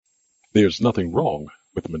There's nothing wrong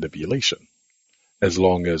with manipulation as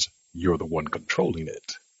long as you're the one controlling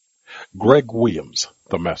it. Greg Williams,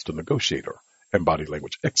 the master negotiator and body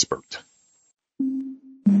language expert.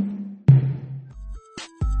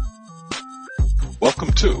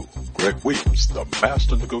 Welcome to Greg Williams, the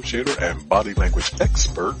master negotiator and body language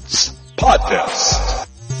experts podcast.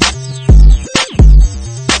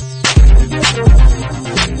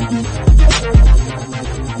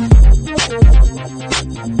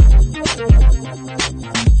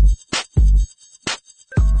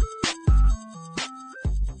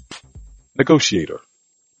 Negotiator,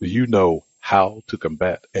 do you know how to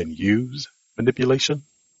combat and use manipulation?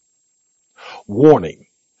 Warning,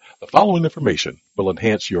 the following information will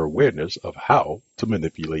enhance your awareness of how to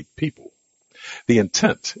manipulate people. The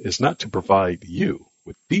intent is not to provide you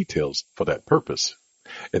with details for that purpose.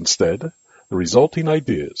 Instead, the resulting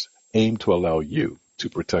ideas aim to allow you to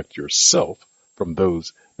protect yourself from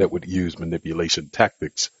those that would use manipulation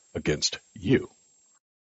tactics against you.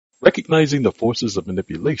 Recognizing the forces of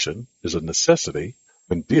manipulation is a necessity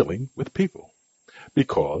when dealing with people,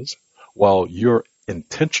 because while you're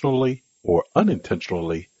intentionally or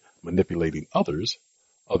unintentionally manipulating others,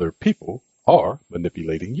 other people are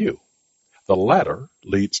manipulating you. The latter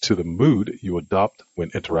leads to the mood you adopt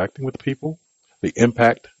when interacting with people, the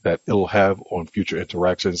impact that it'll have on future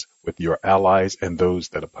interactions with your allies and those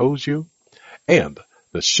that oppose you, and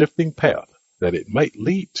the shifting path that it might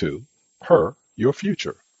lead to per your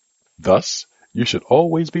future. Thus, you should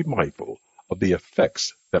always be mindful of the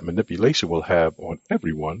effects that manipulation will have on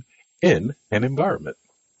everyone in an environment,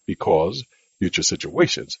 because future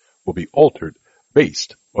situations will be altered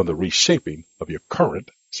based on the reshaping of your current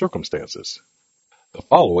circumstances. The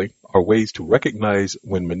following are ways to recognize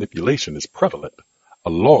when manipulation is prevalent,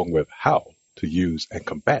 along with how to use and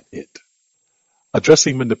combat it.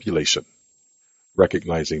 Addressing manipulation.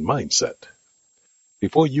 Recognizing mindset.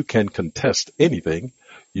 Before you can contest anything,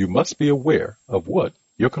 you must be aware of what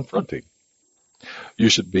you're confronting. You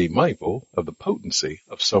should be mindful of the potency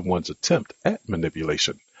of someone's attempt at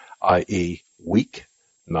manipulation, i.e. weak,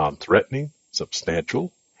 non-threatening,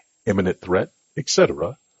 substantial, imminent threat,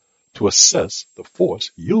 etc., to assess the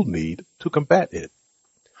force you'll need to combat it.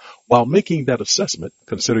 While making that assessment,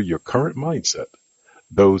 consider your current mindset,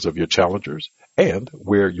 those of your challengers, and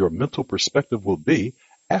where your mental perspective will be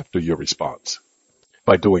after your response.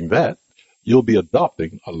 By doing that, you'll be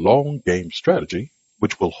adopting a long game strategy,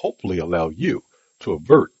 which will hopefully allow you to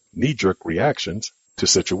avert knee-jerk reactions to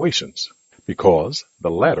situations, because the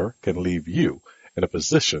latter can leave you in a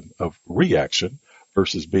position of reaction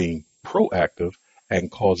versus being proactive and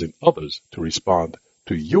causing others to respond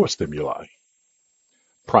to your stimuli.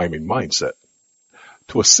 Priming mindset.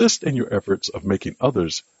 To assist in your efforts of making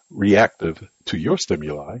others reactive to your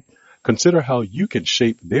stimuli, consider how you can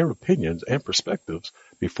shape their opinions and perspectives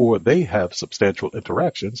before they have substantial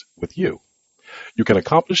interactions with you. You can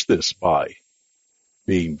accomplish this by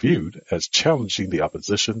being viewed as challenging the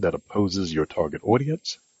opposition that opposes your target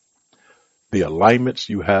audience, the alignments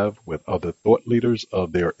you have with other thought leaders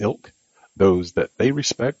of their ilk, those that they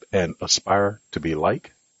respect and aspire to be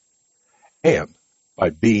like, and by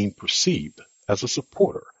being perceived as a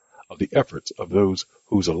supporter of the efforts of those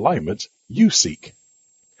whose alignments you seek.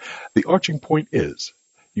 The arching point is,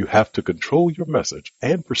 you have to control your message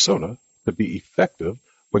and persona to be effective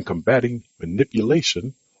when combating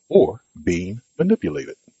manipulation or being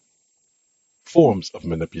manipulated. Forms of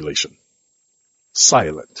manipulation.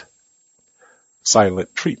 Silent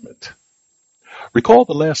treatment. Recall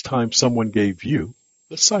the last time someone gave you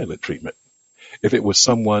the silent treatment. If it was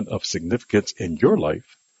someone of significance in your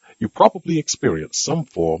life, you probably experienced some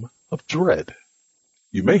form of dread.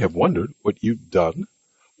 You may have wondered what you've done,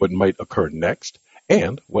 what might occur next,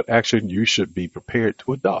 and what action you should be prepared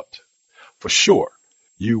to adopt. For sure,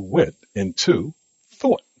 you went into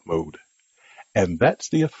thought mode. And that's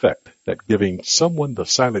the effect that giving someone the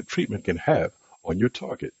silent treatment can have on your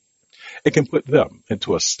target. It can put them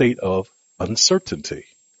into a state of uncertainty.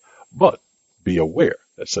 But be aware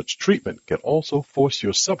that such treatment can also force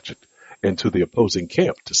your subject into the opposing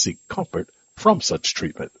camp to seek comfort from such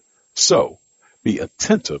treatment. So, be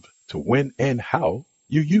attentive to when and how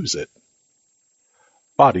you use it.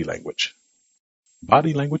 Body language.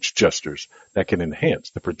 Body language gestures that can enhance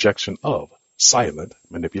the projection of silent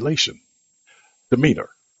manipulation. Demeanor.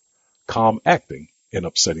 Calm acting in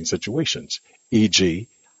upsetting situations, e.g.,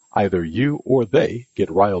 either you or they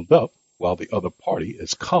get riled up while the other party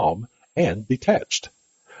is calm and detached,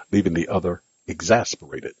 leaving the other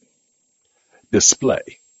exasperated.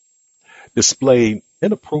 Display. Displaying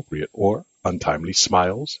inappropriate or untimely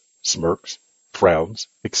smiles, smirks, frowns,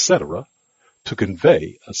 etc., to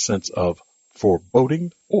convey a sense of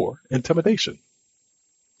foreboding or intimidation.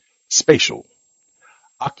 Spatial,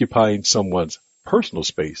 occupying someone's personal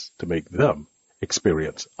space to make them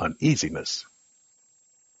experience uneasiness.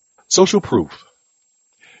 Social proof,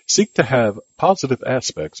 seek to have positive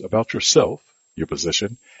aspects about yourself, your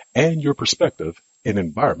position, and your perspective in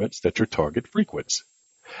environments that your target frequents.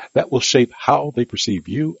 That will shape how they perceive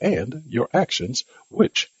you and your actions,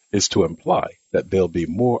 which is to imply that they'll be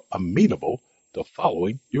more amenable to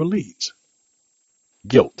following your leads.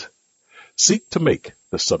 Guilt, seek to make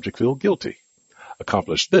the subject feel guilty.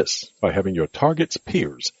 Accomplish this by having your target's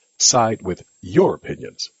peers side with your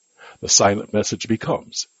opinions. The silent message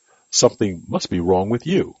becomes, something must be wrong with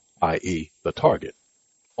you, i.e. the target.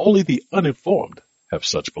 Only the uninformed have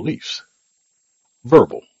such beliefs.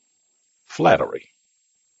 Verbal, flattery.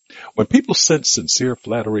 When people sense sincere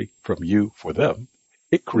flattery from you for them,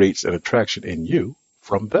 it creates an attraction in you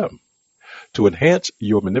from them. To enhance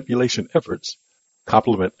your manipulation efforts,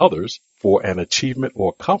 compliment others for an achievement or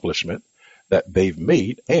accomplishment that they've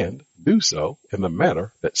made and do so in the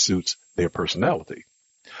manner that suits their personality.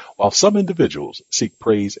 While some individuals seek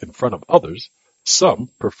praise in front of others, some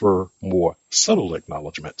prefer more subtle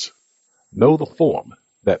acknowledgments. Know the form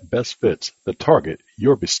that best fits the target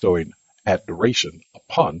you're bestowing adoration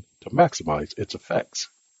upon to maximize its effects.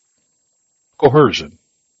 Coercion.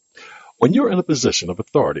 When you're in a position of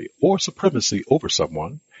authority or supremacy over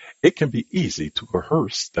someone, it can be easy to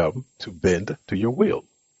coerce them to bend to your will.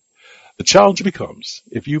 The challenge becomes,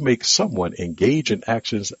 if you make someone engage in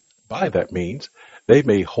actions by that means, they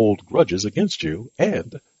may hold grudges against you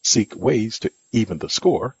and seek ways to even the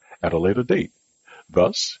score at a later date.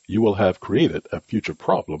 Thus, you will have created a future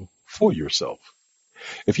problem for yourself.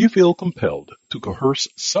 If you feel compelled to coerce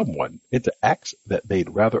someone into acts that they'd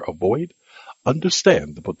rather avoid,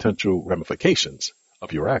 understand the potential ramifications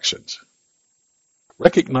of your actions.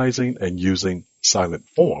 Recognizing and using silent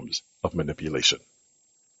forms of manipulation.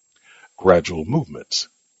 Gradual movements.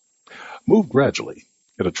 Move gradually.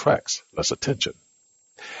 It attracts less attention.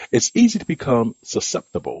 It's easy to become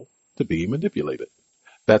susceptible to being manipulated.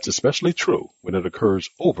 That's especially true when it occurs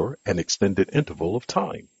over an extended interval of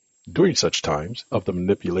time. During such times of the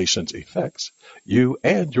manipulation's effects, you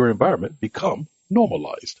and your environment become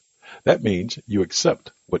normalized. That means you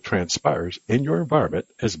accept what transpires in your environment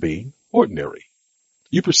as being ordinary.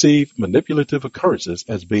 You perceive manipulative occurrences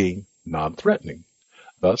as being non-threatening.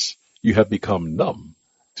 Thus, you have become numb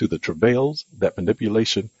to the travails that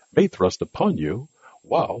manipulation may thrust upon you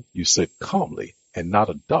while you sit calmly and not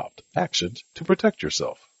adopt actions to protect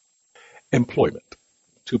yourself. Employment.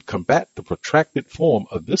 To combat the protracted form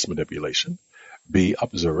of this manipulation, be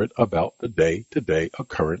observant about the day-to-day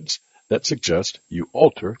occurrence that suggests you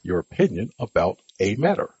alter your opinion about a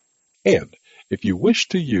matter. And if you wish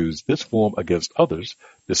to use this form against others,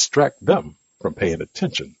 distract them from paying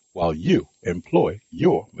attention while you employ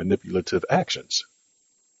your manipulative actions.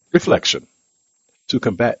 Reflection. To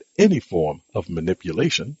combat any form of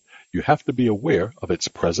manipulation, you have to be aware of its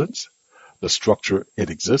presence, the structure it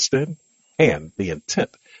exists in, and the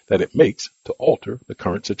intent that it makes to alter the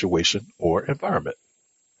current situation or environment.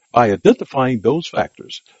 By identifying those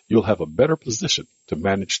factors, you'll have a better position to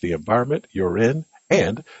manage the environment you're in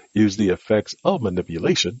and use the effects of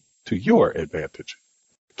manipulation to your advantage.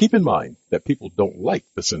 Keep in mind that people don't like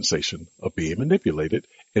the sensation of being manipulated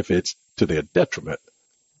if it's to their detriment,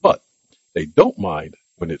 but they don't mind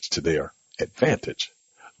when it's to their advantage.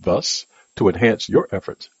 Thus, to enhance your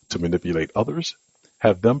efforts to manipulate others,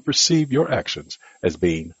 have them perceive your actions as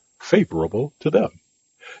being favorable to them.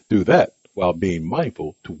 Do that while being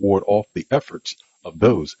mindful to ward off the efforts of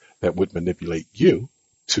those that would manipulate you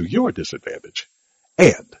to your disadvantage.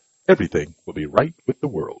 And everything will be right with the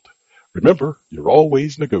world. Remember, you're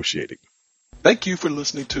always negotiating. Thank you for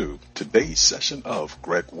listening to today's session of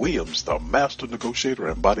Greg Williams, the Master Negotiator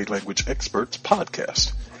and Body Language Experts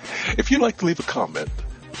podcast. If you'd like to leave a comment,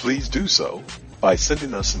 please do so by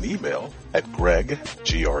sending us an email at Greg,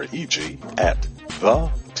 G-R-E-G, at the,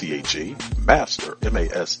 T-H-E, Master,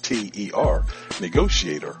 M-A-S-T-E-R,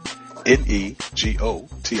 Negotiator,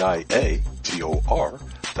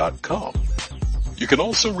 Negotiator.com. You can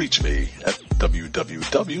also reach me at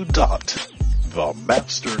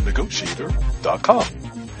www.themasternegotiator.com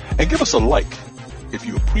and give us a like if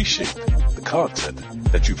you appreciate the content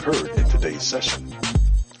that you've heard in today's session.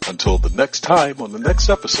 Until the next time on the next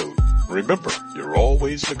episode, remember, you're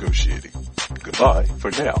always negotiating. Goodbye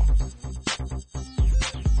for now.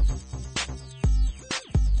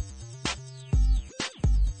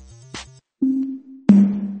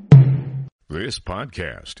 This This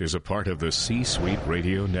podcast is a part of the C-Suite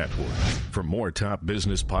Radio Network. For more top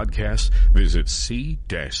business podcasts, visit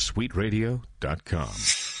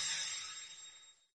c-suiteradio.com.